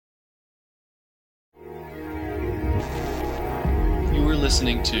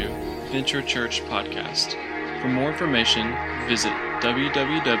listening to Venture Church Podcast. For more information, visit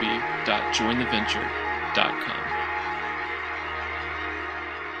www.jointheventure.com.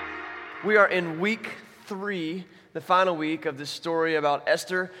 We are in week 3, the final week of this story about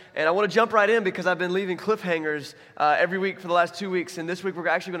Esther, and I want to jump right in because I've been leaving cliffhangers every week for the last 2 weeks, and this week we're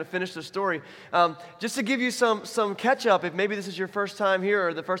actually going to finish the story. Just to give you some catch-up, if maybe this is your first time here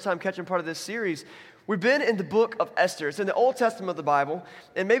or the first time catching part of this series, we've been in the book of Esther. It's in the Old Testament of the Bible,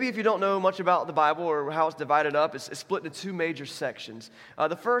 and maybe if you don't know much about the Bible or how it's divided up, it's split into 2 major sections.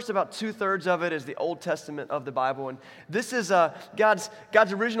 The first, about 2/3 of it, is the Old Testament of the Bible, and this is God's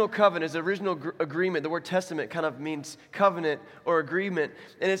original covenant, his original agreement. The word testament kind of means covenant or agreement,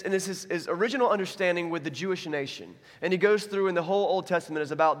 and it's his original understanding with the Jewish nation. And he goes through, and the whole Old Testament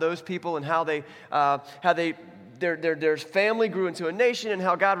is about those people and how their family grew into a nation and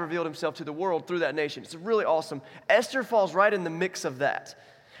how God revealed himself to the world through that nation. It's really awesome. Esther falls right in the mix of that.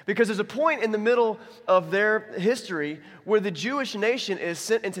 Because there's a point in the middle of their history where the Jewish nation is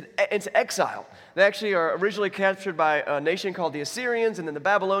sent into exile. They actually are originally captured by a nation called the Assyrians, and then the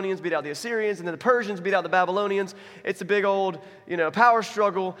Babylonians beat out the Assyrians, and then the Persians beat out the Babylonians. It's a big old, power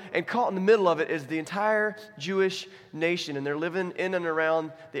struggle, and caught in the middle of it is the entire Jewish nation, and they're living in and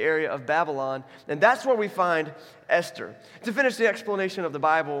around the area of Babylon, and that's where we find Esther. To finish the explanation of the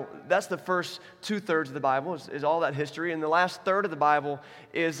Bible, that's the first 2/3 of the Bible, is all that history, and the last third of the Bible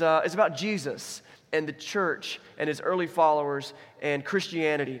is about Jesus and the church and his early followers and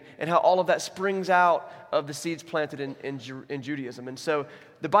Christianity and how all of that springs out of the seeds planted in Judaism. And so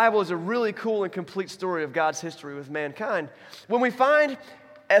the Bible is a really cool and complete story of God's history with mankind. When we find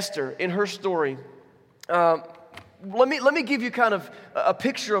Esther in her story, let me give you kind of a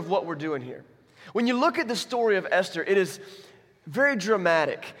picture of what we're doing here. When you look at the story of Esther, it is very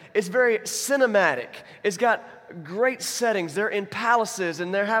dramatic. It's very cinematic. It's got great settings. They're in palaces,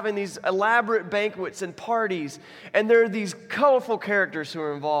 and they're having these elaborate banquets and parties, and there are these colorful characters who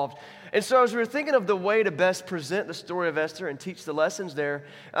are involved. And so as we were thinking of the way to best present the story of Esther and teach the lessons there,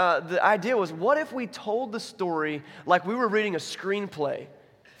 the idea was, what if we told the story like we were reading a screenplay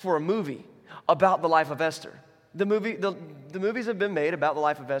for a movie about the life of Esther? The movies have been made about the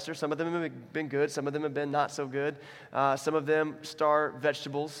life of Esther. Some of them have been good. Some of them have been not so good. Some of them star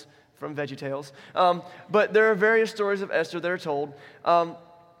vegetables from VeggieTales. But there are various stories of Esther that are told.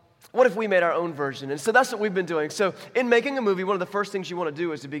 What if we made our own version? And so that's what we've been doing. So in making a movie, one of the first things you want to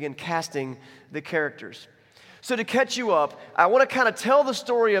do is to begin casting the characters. So to catch you up, I want to kind of tell the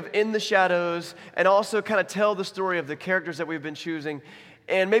story of In the Shadows and also kind of tell the story of the characters that we've been choosing.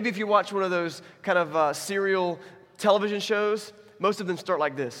 And maybe if you watch one of those kind of serial television shows, most of them start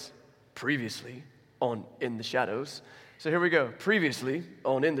like this. Previously on In the Shadows. So here we go. Previously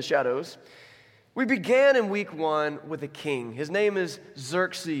on In the Shadows. We began in week 1 with a king. His name is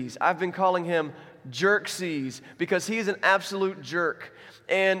Xerxes. I've been calling him Jerxes because he's an absolute jerk.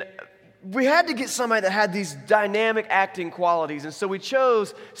 And we had to get somebody that had these dynamic acting qualities, and so we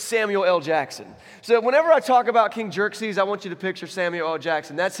chose Samuel L. Jackson. So whenever I talk about King Xerxes, I want you to picture Samuel L.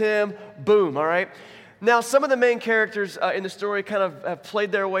 Jackson. That's him. Boom, all right? Now, some of the main characters in the story kind of have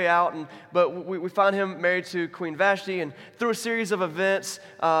played their way out, but we find him married to Queen Vashti, and through a series of events,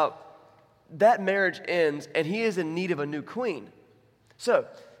 that marriage ends, and he is in need of a new queen. So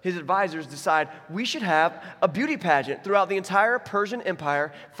his advisors decide we should have a beauty pageant throughout the entire Persian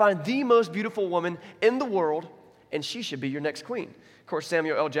Empire, find the most beautiful woman in the world, and she should be your next queen. Of course,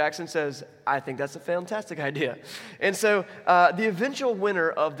 Samuel L. Jackson says, I think that's a fantastic idea. And so the eventual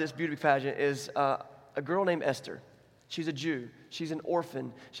winner of this beauty pageant is a girl named Esther. She's a Jew. She's an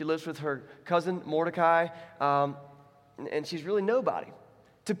orphan. She lives with her cousin Mordecai, and she's really nobody.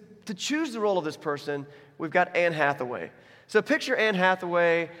 To choose the role of this person, we've got Anne Hathaway. So picture Anne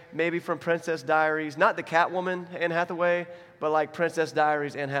Hathaway, maybe from Princess Diaries, not the Catwoman Anne Hathaway, but like Princess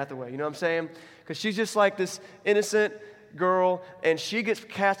Diaries Anne Hathaway. You know what I'm saying? Because she's just like this innocent girl, and she gets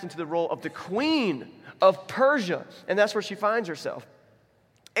cast into the role of the queen of Persia, and that's where she finds herself.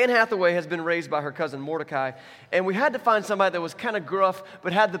 Anne Hathaway has been raised by her cousin Mordecai, and we had to find somebody that was kind of gruff,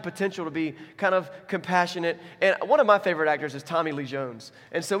 but had the potential to be kind of compassionate. And one of my favorite actors is Tommy Lee Jones.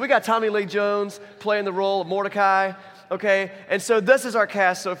 And so we got Tommy Lee Jones playing the role of Mordecai, okay? And so this is our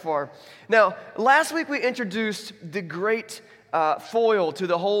cast so far. Now, last week we introduced the great foil to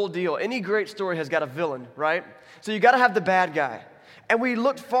the whole deal. Any great story has got a villain, right? So you got to have the bad guy. And we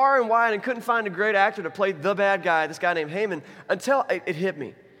looked far and wide and couldn't find a great actor to play the bad guy, this guy named Haman, until it hit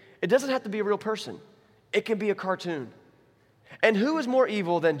me. It doesn't have to be a real person. It can be a cartoon. And who is more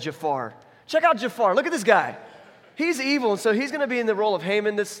evil than Jafar? Check out Jafar. Look at this guy. he's evil, and so he's going to be in the role of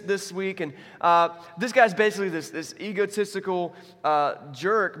Haman this week. And this guy's basically this egotistical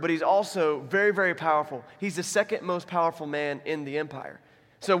jerk, but he's also very, very powerful. He's the second most powerful man in the empire.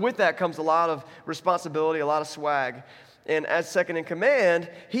 So with that comes a lot of responsibility, a lot of swag. And as second in command,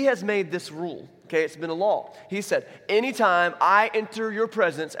 he has made this rule. Okay, it's been a law. He said, anytime I enter your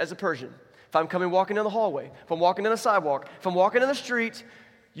presence as a Persian, if I'm coming walking down the hallway, if I'm walking down a sidewalk, if I'm walking in the street,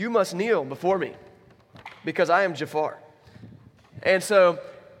 you must kneel before me because I am Jafar. And so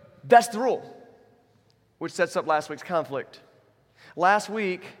that's the rule, which sets up last week's conflict. Last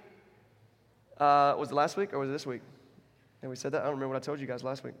week, was it last week or was it this week? And we said that? I don't remember what I told you guys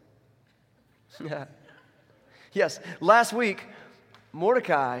last week. Yes, last week,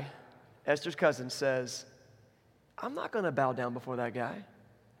 Mordecai, Esther's cousin, says, I'm not going to bow down before that guy.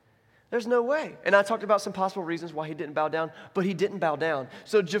 There's no way. And I talked about some possible reasons why he didn't bow down, but he didn't bow down.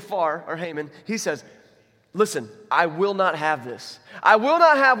 So Jafar, or Haman, he says, listen, I will not have this. I will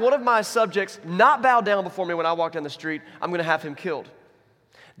not have one of my subjects not bow down before me when I walk down the street. I'm going to have him killed.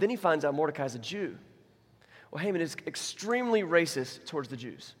 Then he finds out Mordecai's a Jew. Well, Haman is extremely racist towards the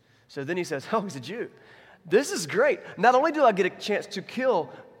Jews. So then he says, oh, he's a Jew. This is great. Not only do I get a chance to kill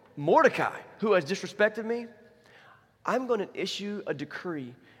Mordecai, who has disrespected me, I'm going to issue a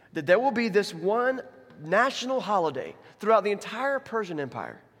decree that there will be this one national holiday throughout the entire Persian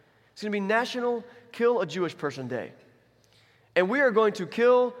Empire. It's going to be National Kill a Jewish Person Day. And we are going to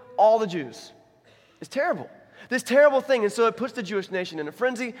kill all the Jews. It's terrible. This terrible thing. And so it puts the Jewish nation in a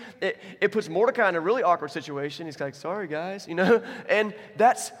frenzy. It puts Mordecai in a really awkward situation. He's like, sorry, guys, And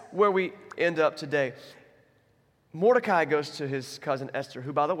that's where we end up today. Mordecai goes to his cousin Esther,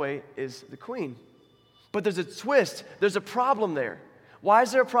 who, by the way, is the queen. But there's a twist. There's a problem there. Why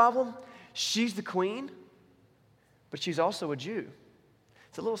is there a problem? She's the queen, but she's also a Jew.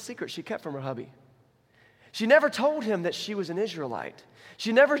 It's a little secret she kept from her hubby. She never told him that she was an Israelite.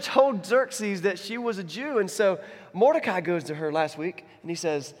 She never told Xerxes that she was a Jew. And so Mordecai goes to her last week and he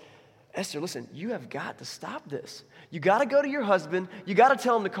says, Esther, listen, you have got to stop this. You got to go to your husband. You got to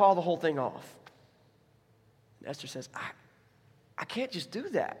tell him to call the whole thing off. And Esther says, I can't just do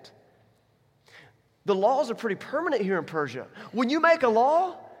that. The laws are pretty permanent here in Persia. When you make a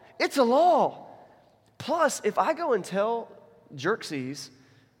law, it's a law. Plus, if I go and tell Xerxes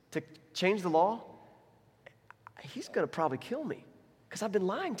to change the law, he's going to probably kill me because I've been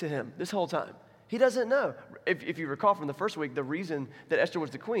lying to him this whole time. He doesn't know. If you recall from the first week, the reason that Esther was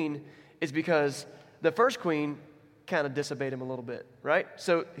the queen is because the first queen kind of disobeyed him a little bit, right?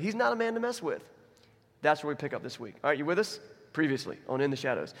 So he's not a man to mess with. That's where we pick up this week. All right, you with us? Previously on In the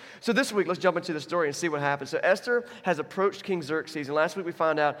Shadows. So this week, let's jump into the story and see what happens. So Esther has approached King Xerxes, and last week we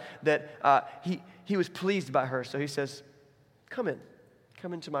found out that he was pleased by her. So he says, come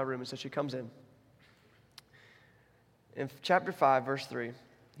into my room. And so she comes in. In chapter 5, verse 3,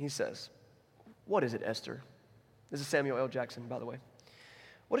 he says, what is it, Esther? This is Samuel L. Jackson, by the way.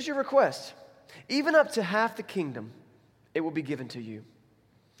 What is your request? Even up to half the kingdom, it will be given to you.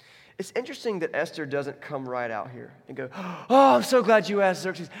 It's interesting that Esther doesn't come right out here and go, oh, I'm so glad you asked,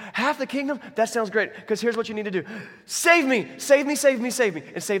 Xerxes. Half the kingdom? That sounds great, because here's what you need to do. Save me, save me, save me, save me,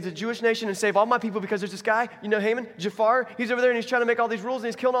 and save the Jewish nation and save all my people, because there's this guy, Haman, Jafar, he's over there and he's trying to make all these rules and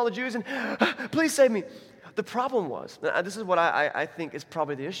he's killing all the Jews, and please save me. The problem was, this is what I think is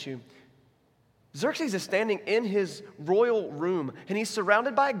probably the issue. Xerxes is standing in his royal room and he's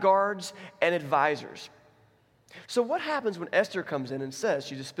surrounded by guards and advisors. So what happens when Esther comes in and says,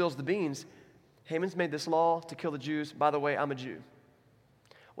 she just spills the beans, Haman's made this law to kill the Jews. By the way, I'm a Jew.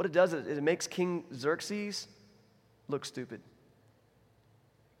 What it does is it makes King Xerxes look stupid.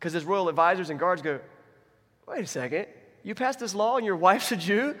 Because his royal advisors and guards go, wait a second, you passed this law and your wife's a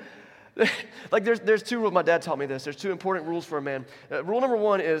Jew? Like there's two rules. My dad taught me this. There's two important rules for a man. Rule number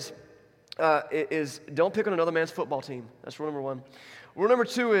one is don't pick on another man's football team. That's rule number one. Rule number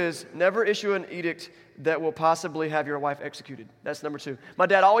two is never issue an edict that will possibly have your wife executed. That's number two. My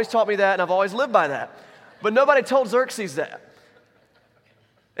dad always taught me that, and I've always lived by that. But nobody told Xerxes that.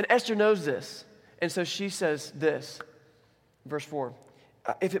 And Esther knows this. And so she says this, verse 4,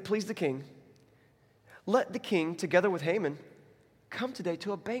 if it please the king, let the king, together with Haman, come today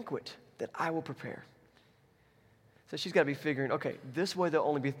to a banquet that I will prepare. So she's got to be figuring, okay, this way there'll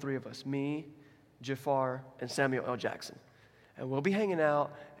only be three of us, me, Jafar, and Samuel L. Jackson. And we'll be hanging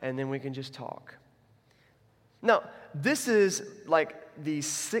out, and then we can just talk. Now, this is like the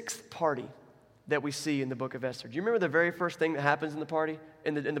sixth party that we see in the book of Esther. Do you remember the very first thing that happens in the party,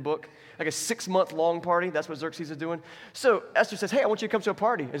 in the book? Like a 6-month-long party. That's what Xerxes is doing. So Esther says, hey, I want you to come to a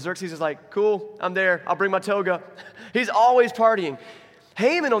party. And Xerxes is like, cool, I'm there. I'll bring my toga. He's always partying.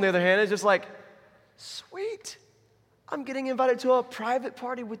 Haman, on the other hand, is just like, sweet. I'm getting invited to a private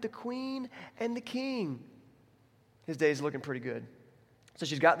party with the queen and the king. His day is looking pretty good. So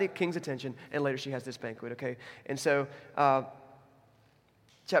she's got the king's attention, and later she has this banquet, okay? And so,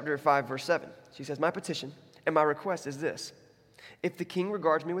 chapter 5, verse 7, she says, my petition and my request is this. If the king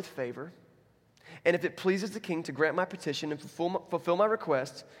regards me with favor, and if it pleases the king to grant my petition and fulfill my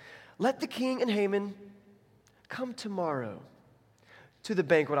request, let the king and Haman come tomorrow to the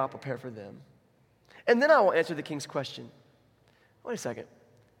banquet I'll prepare for them. And then I will answer the king's question. Wait a second.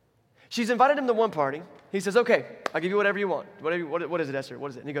 She's invited him to one party. He says, okay, I'll give you whatever you want. What is it, Esther?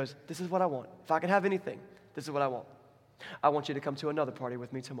 What is it? And he goes, this is what I want. If I can have anything, this is what I want. I want you to come to another party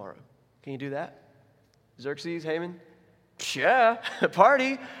with me tomorrow. Can you do that? Xerxes, Haman? Yeah,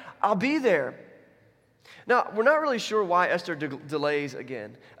 party. I'll be there. Now, we're not really sure why Esther delays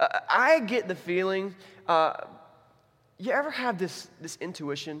again. I get the feeling, you ever have this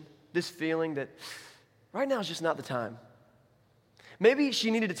intuition, this feeling that right now is just not the time? Maybe she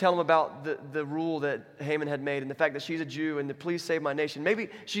needed to tell him about the rule that Haman had made and the fact that she's a Jew and the please save my nation. Maybe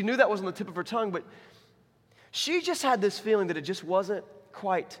she knew that was on the tip of her tongue, but she just had this feeling that it just wasn't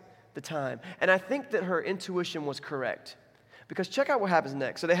quite the time. And I think that her intuition was correct. Because check out what happens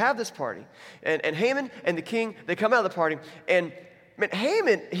next. So they have this party, and Haman and the king, they come out of the party, and man,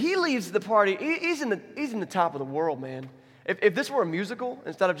 Haman, he leaves the party. He's in the top of the world, man. If this were a musical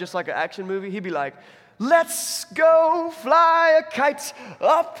instead of just like an action movie, he'd be like, let's go fly a kite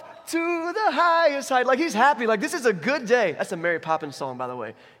up to the highest height. Like he's happy. Like this is a good day. That's a Mary Poppins song, by the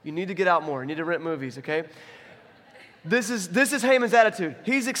way. You need to get out more. You need to rent movies, okay? This is Haman's attitude.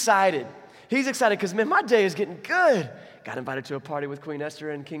 He's excited. He's excited because, man, my day is getting good. Got invited to a party with Queen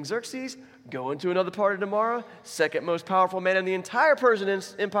Esther and King Xerxes. Going to another party tomorrow. Second most powerful man in the entire Persian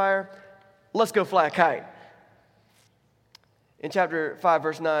Empire. Let's go fly a kite. In chapter 5,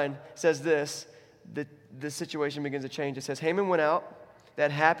 verse 9, says this. The situation begins to change. It says, Haman went out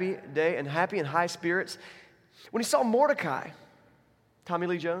that happy day and happy and high spirits when he saw Mordecai, Tommy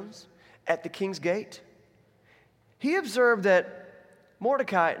Lee Jones, at the king's gate. He observed that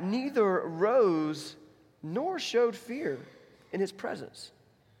Mordecai neither rose nor showed fear in his presence.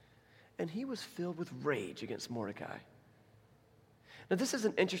 And he was filled with rage against Mordecai. Now, this is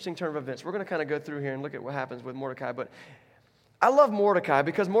an interesting turn of events. We're going to kind of go through here and look at what happens with Mordecai. But I love Mordecai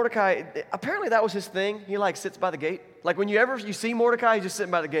because Mordecai, apparently that was his thing. He like sits by the gate. Like when you see Mordecai, he's just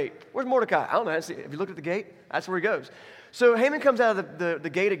sitting by the gate. Where's Mordecai? I don't know. If you look at the gate, that's where he goes. So Haman comes out of the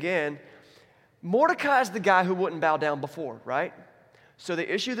gate again. Mordecai's the guy who wouldn't bow down before, right? So they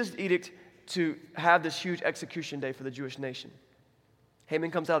issue this edict to have this huge execution day for the Jewish nation. Haman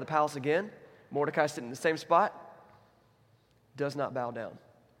comes out of the palace again. Mordecai sitting in the same spot. Does not bow down.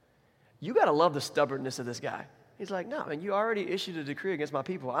 You got to love the stubbornness of this guy. He's like, no, man, you already issued a decree against my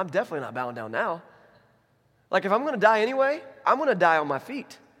people. I'm definitely not bowing down now. Like, if I'm going to die anyway, I'm going to die on my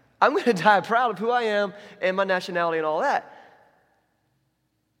feet. I'm going to die proud of who I am and my nationality and all that.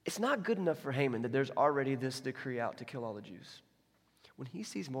 It's not good enough for Haman that there's already this decree out to kill all the Jews. When he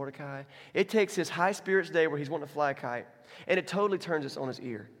sees Mordecai, it takes his high spirits day where he's wanting to fly a kite, and it totally turns this on his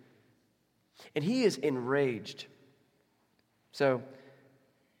ear. And he is enraged. So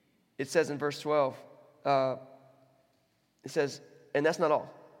it says in verse 12, it says, and that's not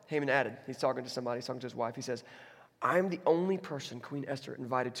all. Haman added, he's talking to somebody, he's talking to his wife. He says, I'm the only person Queen Esther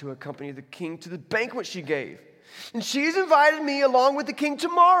invited to accompany the king to the banquet she gave. And she's invited me along with the king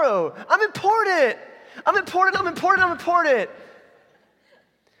tomorrow. I'm important.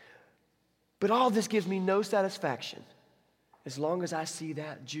 But all this gives me no satisfaction as long as I see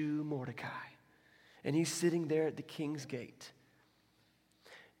that Jew Mordecai. And he's sitting there at the king's gate.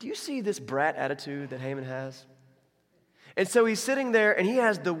 Do you see this brat attitude that Haman has? And so he's sitting there and he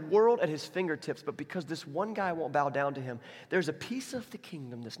has the world at his fingertips, but because this one guy won't bow down to him, there's a piece of the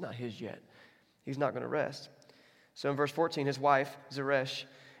kingdom that's not his yet. He's not going to rest. So in verse 14, his wife, Zeresh,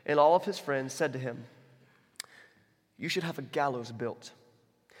 and all of his friends said to him, you should have a gallows built,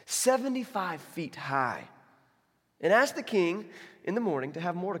 75 feet high, and ask the king in the morning to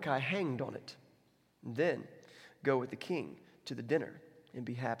have Mordecai hanged on it. And then go with the king to the dinner and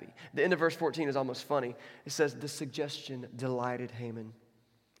be happy. The end of verse 14 is almost funny. It says, the suggestion delighted Haman,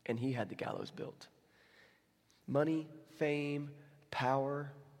 and he had the gallows built. Money, fame, power,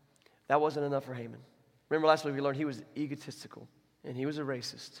 that wasn't enough for Haman. Remember last week we learned he was egotistical, and he was a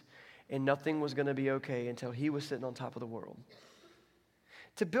racist, and nothing was going to be okay until he was sitting on top of the world.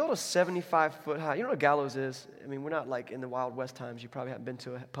 To build a 75-foot high, you know what a gallows is? I mean, we're not like in the Wild West times. You probably haven't been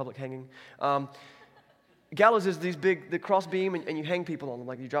to a public hanging. Gallows is the cross beam, and you hang people on them.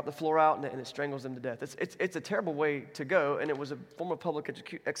 Like you drop the floor out, and it strangles them to death. It's a terrible way to go, and it was a form of public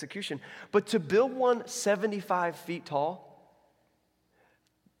execution. But to build one 75 feet tall,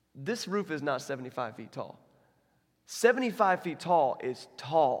 this roof is not 75 feet tall. 75 feet tall is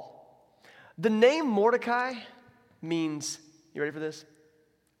tall. The name Mordecai means, you ready for this?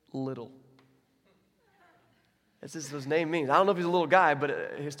 Little. That's just what his name means. I don't know if he's a little guy,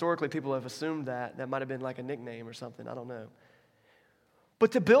 but historically people have assumed that. That might have been like a nickname or something. I don't know.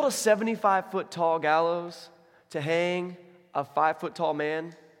 But to build a 75-foot tall gallows to hang a 5-foot tall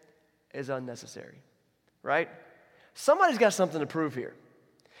man is unnecessary, right? Somebody's got something to prove here.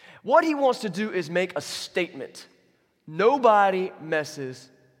 What he wants to do is make a statement. Nobody messes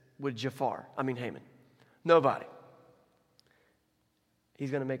with Haman. Nobody. He's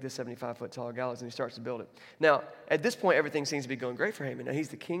going to make this 75-foot tall gallows, and he starts to build it. Now, at this point, everything seems to be going great for Haman. Now, he's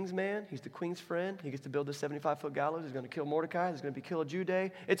the king's man. He's the queen's friend. He gets to build this 75-foot gallows. He's going to kill Mordecai. There's going to be kill a Jew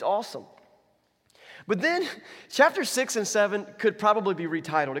day. It's awesome. But then, chapter 6 and 7 could probably be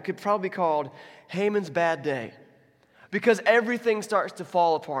retitled. It could probably be called Haman's Bad Day, because everything starts to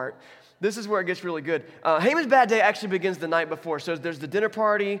fall apart. This is where it gets really good. Haman's bad day actually begins the night before. So there's the dinner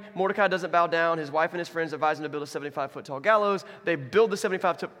party. Mordecai doesn't bow down. His wife and his friends advise him to build a 75-foot tall gallows. They build the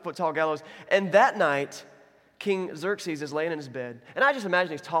 75-foot tall gallows. And that night, King Xerxes is laying in his bed. And I just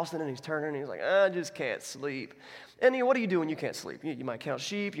imagine he's tossing and he's turning. And he's like, I just can't sleep. And what do you do when you can't sleep? You might count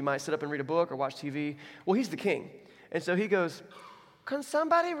sheep. You might sit up and read a book or watch TV. Well, he's the king. And so he goes, can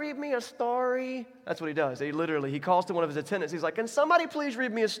somebody read me a story? That's what he does. He calls to one of his attendants. He's like, can somebody please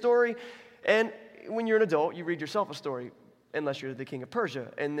read me a story? And when you're an adult, you read yourself a story, unless you're the king of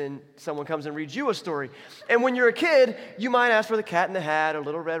Persia. And then someone comes and reads you a story. And when you're a kid, you might ask for the Cat in the Hat, or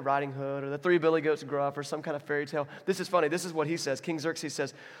Little Red Riding Hood, or the Three Billy Goats Gruff, or some kind of fairy tale. This is funny. This is what he says. King Xerxes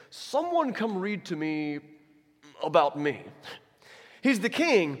says, someone come read to me about me. He's the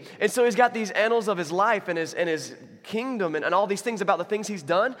king, and so he's got these annals of his life and his kingdom and all these things about the things he's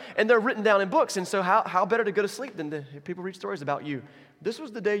done, and they're written down in books. And so how better to go to sleep than to have people read stories about you? This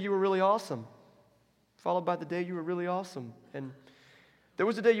was the day you were really awesome, followed by the day you were really awesome. And there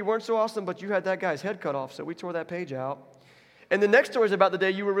was a day you weren't so awesome, but you had that guy's head cut off, so we tore that page out. And the next story is about the day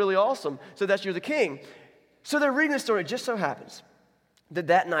you were really awesome, so that's you're the king. So they're reading this story. It just so happens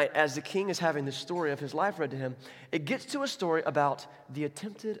that night, as the king is having the story of his life read to him, it gets to a story about the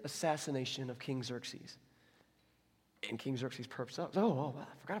attempted assassination of King Xerxes. And King Xerxes perks up. Oh, I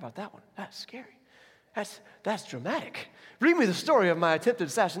forgot about that one. That's scary. That's dramatic. Read me the story of my attempted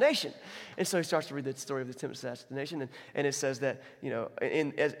assassination. And so he starts to read the story of the attempted assassination, and it says that,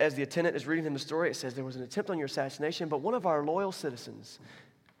 as the attendant is reading him the story, it says there was an attempt on your assassination, but one of our loyal citizens,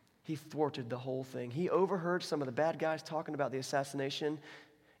 he thwarted the whole thing. He overheard some of the bad guys talking about the assassination,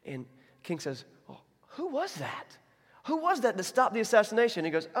 and King says, oh, who was that? Who was that stopped the assassination?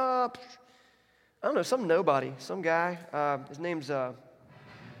 He goes, I don't know, some nobody, some guy. His name's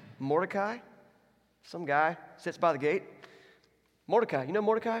Mordecai. Some guy sits by the gate. Mordecai, you know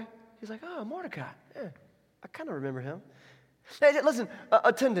Mordecai? He's like, oh, Mordecai. Yeah, I kind of remember him. Hey, listen,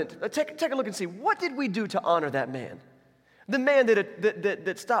 attendant, take a look and see, what did we do to honor that man? The man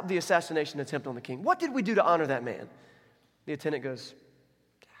that stopped the assassination attempt on the king. What did we do to honor that man? The attendant goes,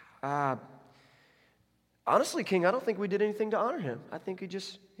 honestly, king, I don't think we did anything to honor him. I think he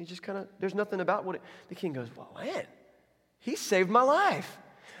just kind of, there's nothing about what the king goes, well, man, he saved my life.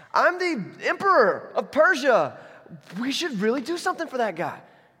 I'm the emperor of Persia. We should really do something for that guy.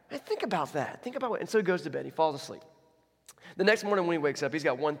 And think about that. Think about what, and so he goes to bed. He falls asleep. The next morning when he wakes up, he's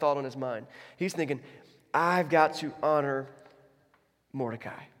got one thought on his mind. He's thinking, I've got to honor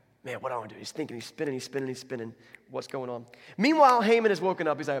Mordecai. Man, what do I want to do? He's thinking, he's spinning. What's going on? Meanwhile, Haman has woken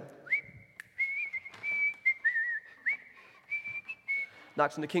up. He's like,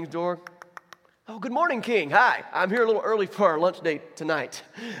 knocks on the king's door. Oh, good morning, king. Hi, I'm here a little early for our lunch date tonight.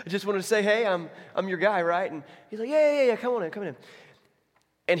 I just wanted to say, hey, I'm your guy, right? And he's like, yeah, come on in.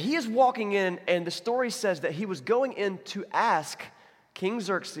 And he is walking in, and the story says that he was going in to ask King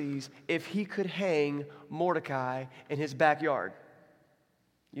Xerxes if he could hang Mordecai in his backyard.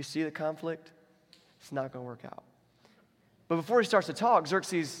 You see the conflict? It's not going to work out. But before he starts to talk,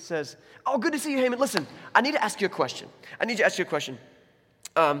 Xerxes says, oh, good to see you, Haman. Listen, I need to ask you a question.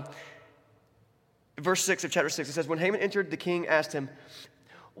 Verse 6 of chapter 6, it says, when Haman entered, the king asked him,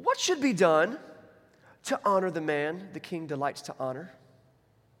 what should be done to honor the man the king delights to honor?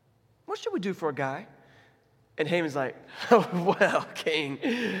 What should we do for a guy? And Haman's like, oh, well, king,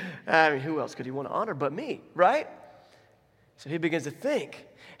 I mean, who else could he want to honor but me, right? So he begins to think.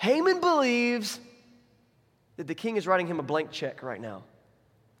 Haman believes that the king is writing him a blank check right now.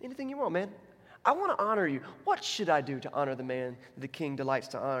 Anything you want, man. I want to honor you. What should I do to honor the man that the king delights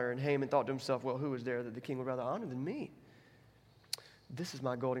to honor? And Haman thought to himself, well, who is there that the king would rather honor than me? This is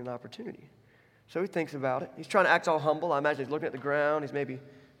my golden opportunity. So he thinks about it. He's trying to act all humble. I imagine he's looking at the ground. He's maybe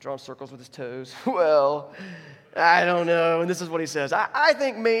drawing circles with his toes. Well, I don't know. And this is what he says. I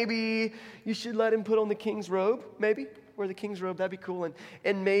think maybe you should let him put on the king's robe, maybe. Wear the king's robe, that'd be cool.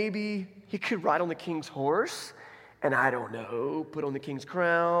 And maybe he could ride on the king's horse. And I don't know, put on the king's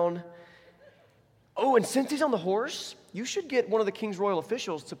crown. Oh, and since he's on the horse, you should get one of the king's royal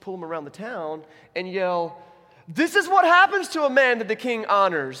officials to pull him around the town and yell, this is what happens to a man that the king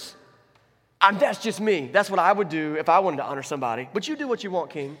honors. That's just me. That's what I would do if I wanted to honor somebody. But you do what you want,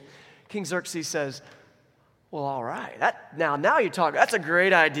 King. King Xerxes says, well, all right. Now you're talking. That's a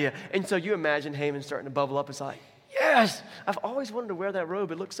great idea. And so you imagine Haman starting to bubble up. It's like, yes, I've always wanted to wear that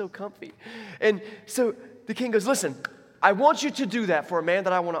robe. It looks so comfy. And so the king goes, listen, I want you to do that for a man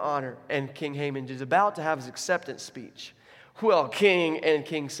that I want to honor. And King Haman is about to have his acceptance speech. Well,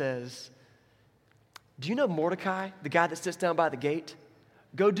 King says, do you know Mordecai, the guy that sits down by the gate?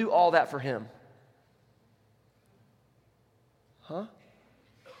 Go do all that for him. Huh?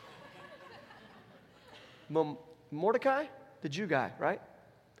 Mordecai? The Jew guy, right?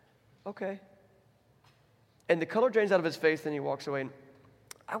 Okay. And the color drains out of his face, then he walks away. And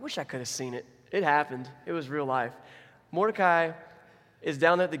I wish I could have seen it. It happened. It was real life. Mordecai is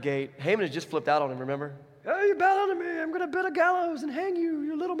down at the gate. Haman has just flipped out on him, remember? Oh, you bow down to me. I'm going to build a gallows and hang you,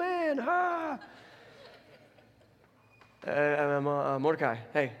 you little man. Ha! Mordecai,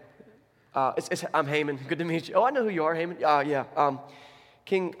 hey. I'm Haman. Good to meet you. Oh, I know who you are, Haman.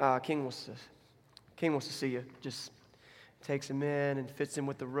 King wants to see you. Just takes him in and fits him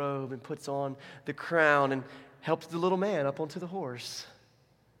with the robe and puts on the crown and helps the little man up onto the horse.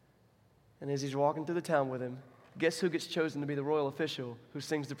 And as he's walking through the town with him, guess who gets chosen to be the royal official who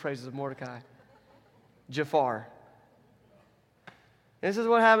sings the praises of Mordecai? Jafar. This is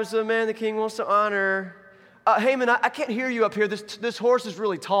what happens to a man the king wants to honor. Haman, I can't hear you up here. This horse is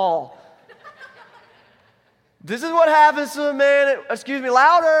really tall. This is what happens to a man. Excuse me,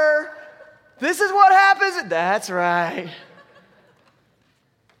 louder. This is what happens. That's right.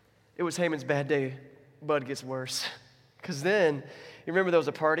 It was Haman's bad day, but it gets worse. Because then, you remember there was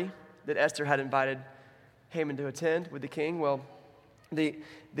a party that Esther had invited Haman to attend with the king? Well, the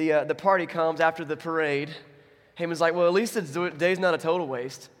party comes after the parade. Haman's like, well, at least the day's not a total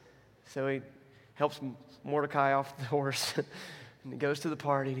waste. So he helps Mordecai off the horse, and he goes to the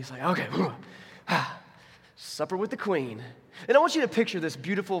party, and he's like, okay, supper with the queen. And I want you to picture this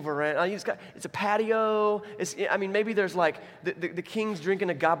beautiful veranda. It's a patio. Maybe there's like, the king's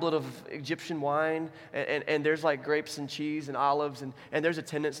drinking a goblet of Egyptian wine, and there's like grapes and cheese and olives, and there's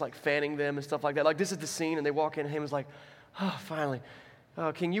attendants like fanning them and stuff like that. Like, this is the scene, and they walk in, and Haman's like, oh, finally.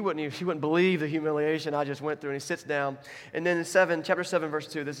 Oh, King, you wouldn't believe the humiliation I just went through. And he sits down. And then in chapter 7, verse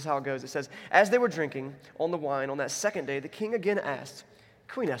 2, this is how it goes. It says, as they were drinking on the wine on that second day, the king again asked,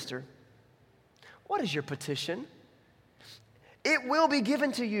 Queen Esther, what is your petition? It will be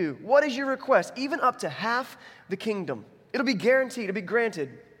given to you. What is your request? Even up to half the kingdom. It'll be guaranteed. It'll be granted.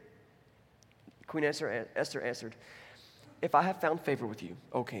 Queen Esther answered, if I have found favor with you,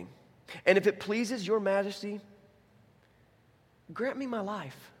 O king, and if it pleases your majesty, grant me my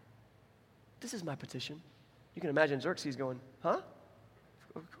life. This is my petition. You can imagine Xerxes going, huh?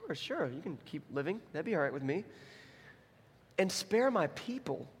 Of course, sure. You can keep living. That'd be all right with me. And spare my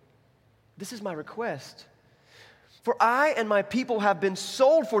people. This is my request. For I and my people have been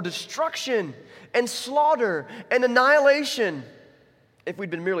sold for destruction and slaughter and annihilation. If we'd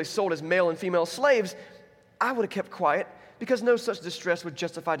been merely sold as male and female slaves, I would have kept quiet because no such distress would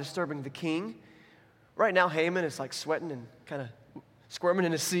justify disturbing the king. Right now, Haman is like sweating and kind of squirming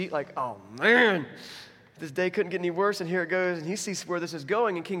in his seat like, oh man, this day couldn't get any worse, and here it goes. And he sees where this is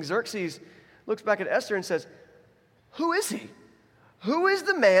going, and King Xerxes looks back at Esther and says, who is he? Who is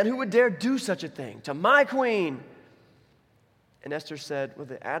the man who would dare do such a thing to my queen? And Esther said, well,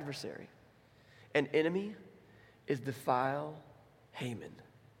 the adversary, an enemy, is the vile Haman.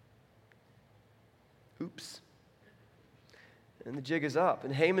 Oops. And the jig is up,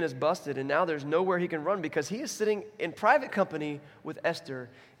 and Haman is busted, and now there's nowhere he can run because he is sitting in private company with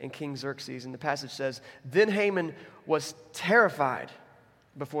Esther and King Xerxes. And the passage says, then Haman was terrified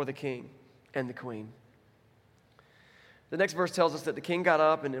before the king and the queen. The next verse tells us that the king got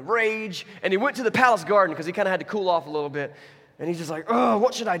up in a rage, and he went to the palace garden because he kind of had to cool off a little bit. And he's just like, oh,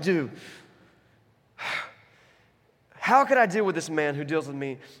 what should I do? How could I deal with this man who deals with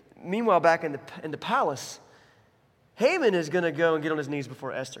me? Meanwhile, back in the palace, Haman is going to go and get on his knees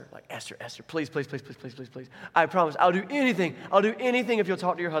before Esther. Like, Esther, please, please, please, please, please, please, please. I promise, I'll do anything. I'll do anything if you'll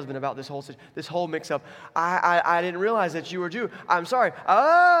talk to your husband about this whole mix-up. I didn't realize that you were Jew. I'm sorry.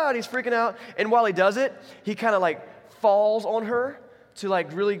 And he's freaking out. And while he does it, he kind of like falls on her to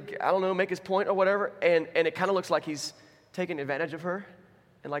like really, I don't know, make his point or whatever. And it kind of looks like he's taking advantage of her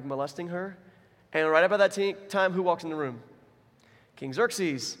and like molesting her. And right about that time, who walks in the room? King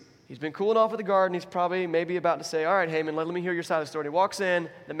Xerxes. He's been cooling off at the garden. He's probably maybe about to say, all right, Haman, let me hear your side of the story. And he walks in.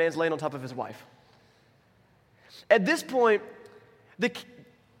 The man's laying on top of his wife. At this point,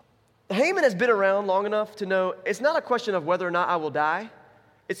 Haman has been around long enough to know it's not a question of whether or not I will die.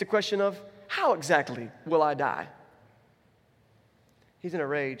 It's a question of how exactly will I die? He's in a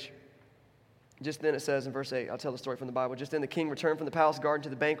rage. Just then it says in verse 8, I'll tell the story from the Bible. Just then the king returned from the palace garden to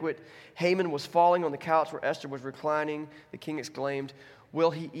the banquet. Haman was falling on the couch where Esther was reclining. The king exclaimed, will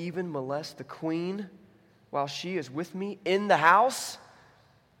he even molest the queen while she is with me in the house?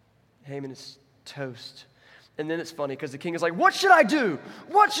 Haman is toast. And then it's funny because the king is like, what should I do?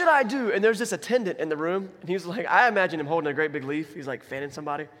 What should I do? And there's this attendant in the room. And he's like, I imagine him holding a great big leaf. He's like fanning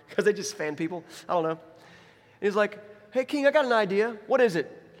somebody because they just fan people. I don't know. And he's like, hey, king, I got an idea. What is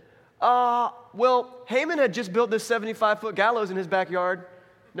it? Well, Haman had just built this 75-foot gallows in his backyard.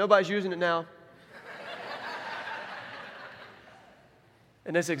 Nobody's using it now.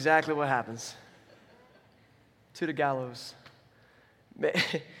 And that's exactly what happens. To the gallows.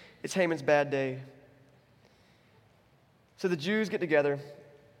 It's Haman's bad day. So the Jews get together,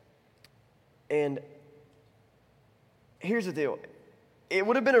 and here's the deal. It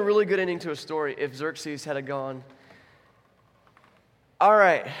would have been a really good ending to a story if Xerxes had gone, all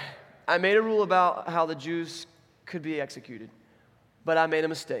right, I made a rule about how the Jews could be executed, but I made a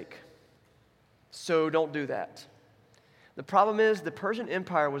mistake. So don't do that. The problem is the Persian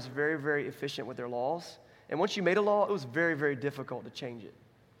Empire was very, very efficient with their laws. And once you made a law, it was very, very difficult to change it.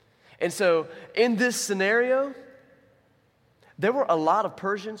 And so in this scenario, there were a lot of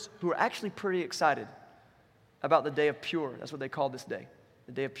Persians who were actually pretty excited about the day of Pur. That's what they called this day,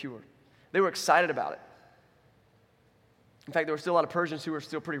 the day of Pur. They were excited about it. In fact, there were still a lot of Persians who were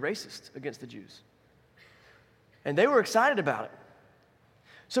still pretty racist against the Jews. And they were excited about it.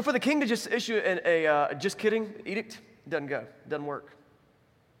 So for the king to just issue a just kidding edict, it doesn't go. It doesn't work.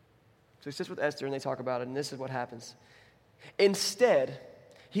 So he sits with Esther and they talk about it, and this is what happens. Instead,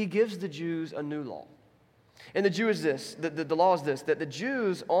 he gives the Jews a new law. And the law is this, that the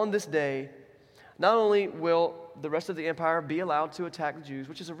Jews on this day, not only will the rest of the empire be allowed to attack the Jews,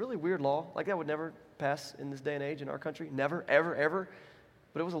 which is a really weird law, like that would never pass in this day and age in our country, never, ever, ever,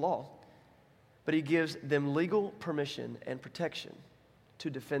 but it was a law. But he gives them legal permission and protection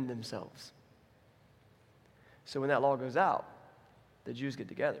to defend themselves. So when that law goes out, the Jews get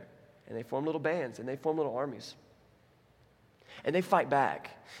together, and they form little bands, and they form little armies. And they fight back.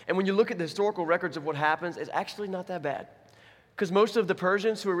 And when you look at the historical records of what happens, it's actually not that bad. Because most of the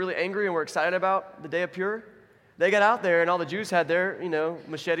Persians who were really angry and were excited about the day of Pur, they got out there and all the Jews had their,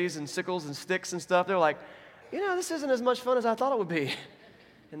 machetes and sickles and sticks and stuff. They're like, this isn't as much fun as I thought it would be.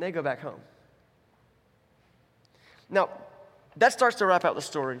 And they go back home. Now, that starts to wrap out the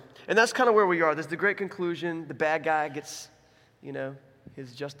story. And that's kind of where we are. There's the great conclusion. The bad guy gets,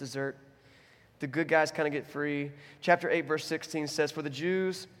 his just dessert. The good guys kind of get free. Chapter 8, verse 16 says, for the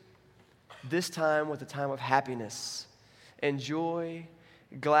Jews, this time was a time of happiness and joy,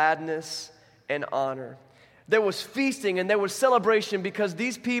 gladness, and honor. There was feasting and there was celebration because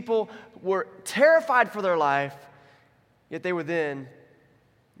these people were terrified for their life, yet they were then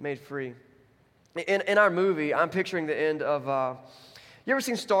made free. In our movie, I'm picturing the end of, you ever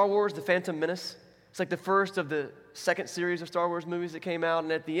seen Star Wars, The Phantom Menace? It's like the first of the second series of Star Wars movies that came out,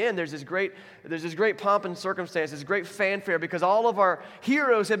 and at the end, there's this great pomp and circumstance, this great fanfare, because all of our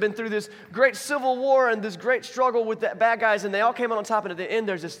heroes have been through this great civil war and this great struggle with the bad guys, and they all came out on top, and at the end,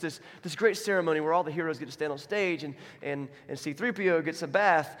 there's this great ceremony where all the heroes get to stand on stage, and C-3PO gets a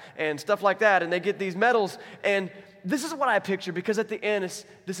bath, and stuff like that, and they get these medals, and this is what I picture, because at the end,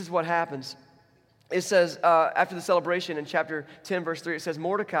 this is what happens. It says, after the celebration in chapter 10, verse 3, it says,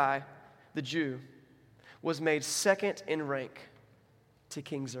 Mordecai, the Jew, was made second in rank to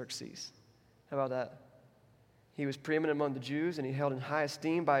King Xerxes. How about that? He was preeminent among the Jews, and he held in high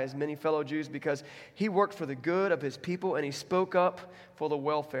esteem by his many fellow Jews because he worked for the good of his people, and he spoke up for the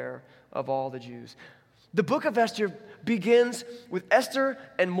welfare of all the Jews. The book of Esther begins with Esther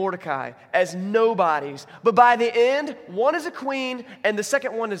and Mordecai as nobodies. But by the end, one is a queen, and the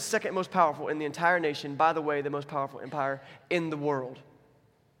second one is the second most powerful in the entire nation. By the way, the most powerful empire in the world.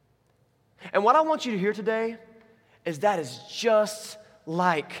 And what I want you to hear today is that is just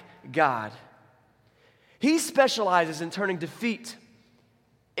like God. He specializes in turning defeat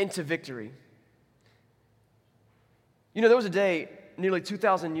into victory. You know, there was a day nearly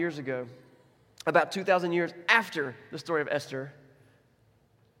 2,000 years ago, about 2,000 years after the story of Esther,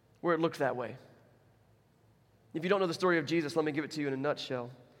 where it looked that way. If you don't know the story of Jesus, let me give it to you in a nutshell.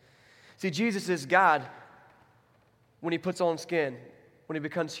 See, Jesus is God when he puts on skin, when he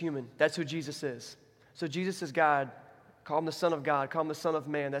becomes human. That's who Jesus is. So Jesus is God. Call him the Son of God. Call him the Son of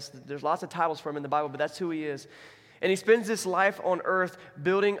Man. There's lots of titles for him in the Bible, but that's who he is. And he spends this life on earth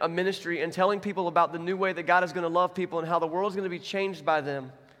building a ministry and telling people about the new way that God is going to love people and how the world is going to be changed by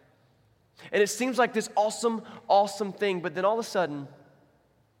them. And it seems like this awesome, awesome thing, but then all of a sudden,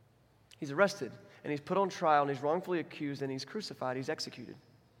 he's arrested, and he's put on trial, and he's wrongfully accused, and he's crucified, he's executed.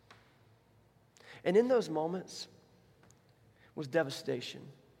 And in those moments was devastation.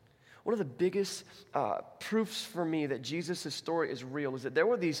 One of the biggest proofs for me that Jesus' story is real is that there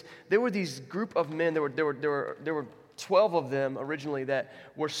were these group of men, there were 12 of them originally that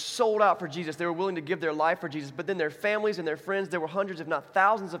were sold out for Jesus. They were willing to give their life for Jesus. But then their families and their friends, there were hundreds, if not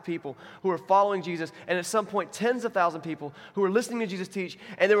thousands of people who were following Jesus. And at some point, tens of thousands of people who were listening to Jesus teach.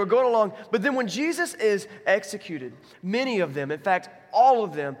 And they were going along. But then when Jesus is executed, many of them, in fact, all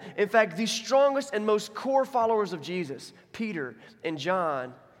of them, in fact, the strongest and most core followers of Jesus, Peter and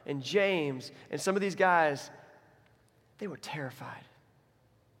John and James and some of these guys, they were terrified.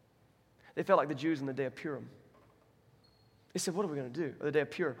 They felt like the Jews in the day of Purim. They said, what are we going to do? Or the day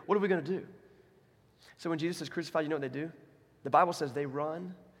of Purim, what are we going to do? So when Jesus is crucified, you know what they do? The Bible says they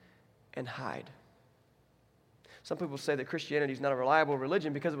run and hide. Some people say that Christianity is not a reliable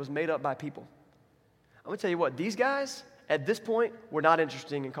religion because it was made up by people. I'm going to tell you what, these guys, at this point, were not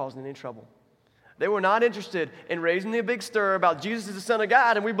interested in causing any trouble. They were not interested in raising the big stir about Jesus is the Son of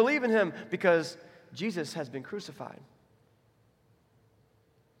God and we believe in him because Jesus has been crucified.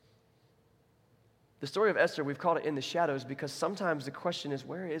 The story of Esther, we've called it In the Shadows because sometimes the question is,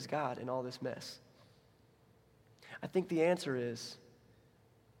 where is God in all this mess? I think the answer is,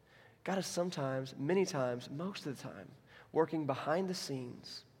 God is sometimes, many times, most of the time, working behind the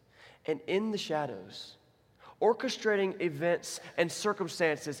scenes and in the shadows, orchestrating events and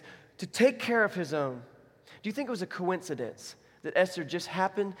circumstances to take care of his own. Do you think it was a coincidence that Esther just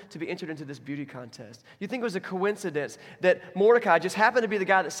happened to be entered into this beauty contest? Do you think it was a coincidence that Mordecai just happened to be the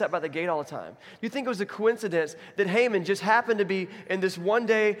guy that sat by the gate all the time? Do you think it was a coincidence that Haman just happened to be in this one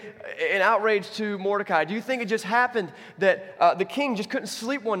day in outrage to Mordecai? Do you think it just happened that the king just couldn't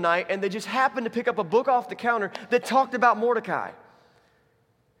sleep one night and they just happened to pick up a book off the counter that talked about Mordecai?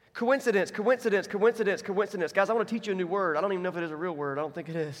 Coincidence, coincidence, coincidence, coincidence. Guys, I want to teach you a new word. I don't even know if it is a real word. I don't think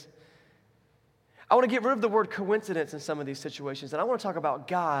it is. I want to get rid of the word coincidence in some of these situations, and I want to talk about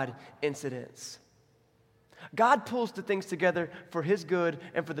God incidents. God pulls the things together for his good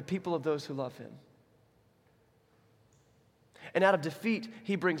and for the people of those who love him. And out of defeat,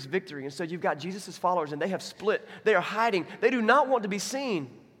 he brings victory. And so you've got Jesus' followers, and they have split. They are hiding. They do not want to be seen.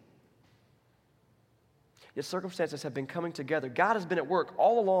 Yet circumstances have been coming together. God has been at work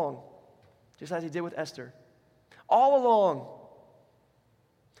all along, just as he did with Esther. All along.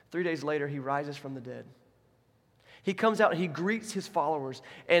 3 days later, he rises from the dead. He comes out and he greets his followers.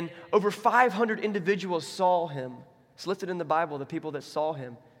 And over 500 individuals saw him. It's listed in the Bible, the people that saw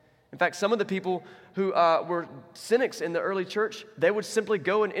him. In fact, some of the people who were cynics in the early church, they would simply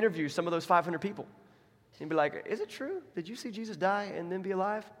go and interview some of those 500 people. And be like, is it true? Did you see Jesus die and then be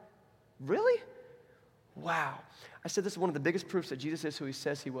alive? Really? Wow. I said this is one of the biggest proofs that Jesus is who he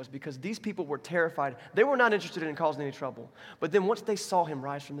says he was because these people were terrified. They were not interested in causing any trouble. But then once they saw him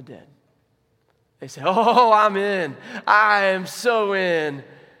rise from the dead, they said, oh, I'm in. I am so in.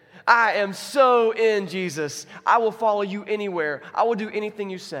 I am so in, Jesus. I will follow you anywhere. I will do anything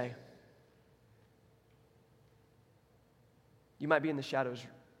you say. You might be in the shadows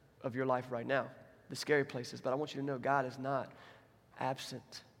of your life right now, the scary places, but I want you to know God is not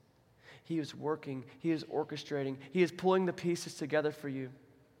absent. He is working. He is orchestrating. He is pulling the pieces together for you.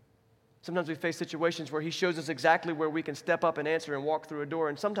 Sometimes we face situations where he shows us exactly where we can step up and answer and walk through a door,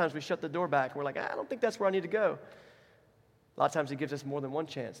 and sometimes we shut the door back and we're like, I don't think that's where I need to go. A lot of times he gives us more than one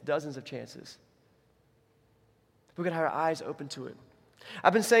chance, dozens of chances. We've got to have our eyes open to it.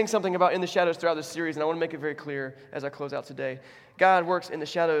 I've been saying something about in the shadows throughout this series, and I want to make it very clear as I close out today. God works in the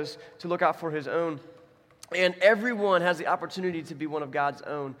shadows to look out for his own. And everyone has the opportunity to be one of God's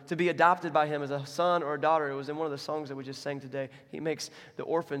own, to be adopted by him as a son or a daughter. It was in one of the songs that we just sang today. He makes the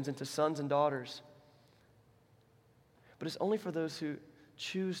orphans into sons and daughters. But it's only for those who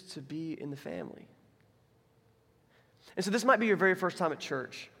choose to be in the family. And so this might be your very first time at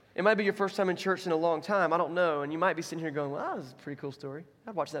church. It might be your first time in church in a long time. I don't know. And you might be sitting here going, wow, this is a pretty cool story.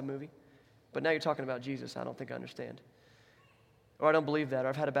 I've watched that movie. But now you're talking about Jesus. I don't think I understand. Or I don't believe that, or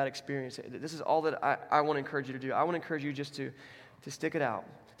I've had a bad experience. This is all that I want to encourage you to do. I want to encourage you just to stick it out,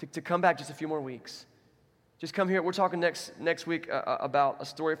 to come back just a few more weeks. Just come here. We're talking next week about a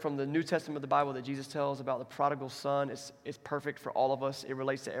story from the New Testament of the Bible that Jesus tells about the prodigal son. It's perfect for all of us. It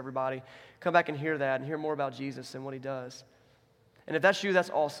relates to everybody. Come back and hear that and hear more about Jesus and what he does. And if that's you,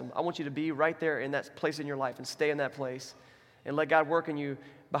 that's awesome. I want you to be right there in that place in your life and stay in that place and let God work in you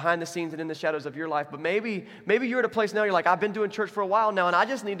behind the scenes and in the shadows of your life. But maybe you're at a place now, you're like, I've been doing church for a while now, and I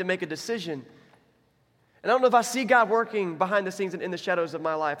just need to make a decision. And I don't know if I see God working behind the scenes and in the shadows of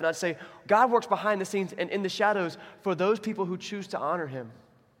my life. And I'd say, God works behind the scenes and in the shadows for those people who choose to honor him.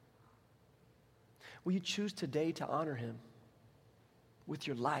 Will you choose today to honor him with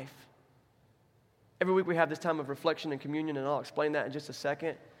your life? Every week we have this time of reflection and communion, and I'll explain that in just a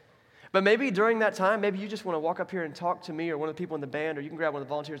second. But maybe during that time, maybe you just want to walk up here and talk to me or one of the people in the band, or you can grab one of the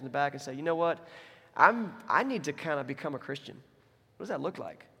volunteers in the back and say, you know what, I need to kind of become a Christian. What does that look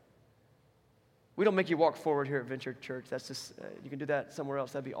like? We don't make you walk forward here at Venture Church. That's just, you can do that somewhere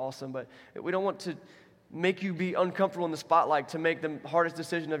else. That'd be awesome. But we don't want to make you be uncomfortable in the spotlight to make the hardest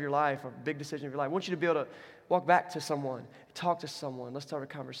decision of your life or big decision of your life. I want you to be able to walk back to someone, talk to someone. Let's start a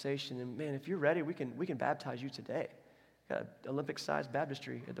conversation. And man, if you're ready, we can baptize you today. Got an Olympic-sized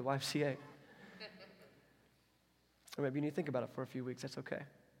baptistry at the YMCA. Or maybe you need to think about it for a few weeks. That's okay.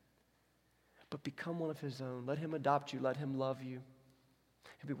 But become one of his own. Let him adopt you. Let him love you.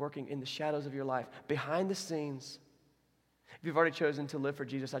 He'll be working in the shadows of your life, behind the scenes. If you've already chosen to live for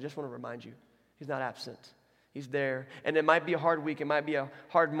Jesus, I just want to remind you, he's not absent. He's there. And it might be a hard week. It might be a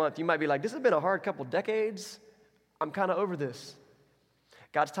hard month. You might be like, this has been a hard couple decades. I'm kind of over this.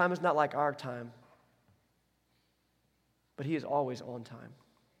 God's time is not like our time. But he is always on time.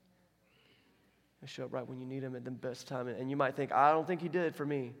 He'll show up right when you need him at the best time. And you might think, I don't think he did for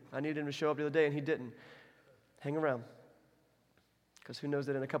me. I needed him to show up the other day, and he didn't. Hang around. Because who knows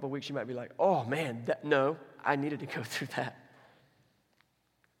that in a couple of weeks you might be like, oh man, no, I needed to go through that.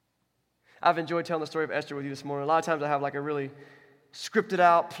 I've enjoyed telling the story of Esther with you this morning. A lot of times I have like a really scripted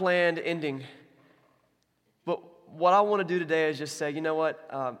out, planned ending. But what I want to do today is just say, you know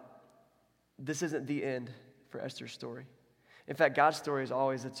what? This isn't the end for Esther's story. In fact, God's story is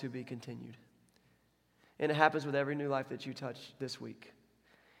always a to be continued. And it happens with every new life that you touch this week.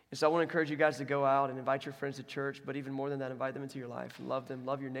 And so I want to encourage you guys to go out and invite your friends to church, but even more than that, invite them into your life. Love them.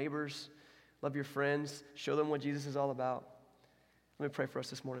 Love your neighbors. Love your friends. Show them what Jesus is all about. Let me pray for us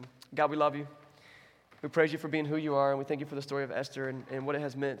this morning. God, we love you. We praise you for being who you are, and we thank you for the story of Esther and what it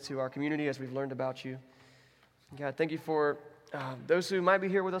has meant to our community as we've learned about you. God, thank you for those who might be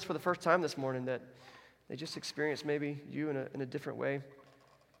here with us for the first time this morning, that they just experienced maybe you in a different way.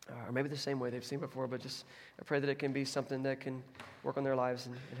 Or maybe the same way they've seen before, but just I pray that it can be something that can work on their lives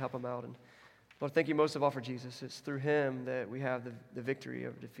and help them out. And Lord, thank you most of all for Jesus. It's through him that we have the victory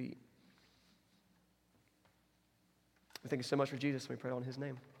over defeat. We thank you so much for Jesus, and we pray all in his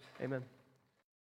name. Amen.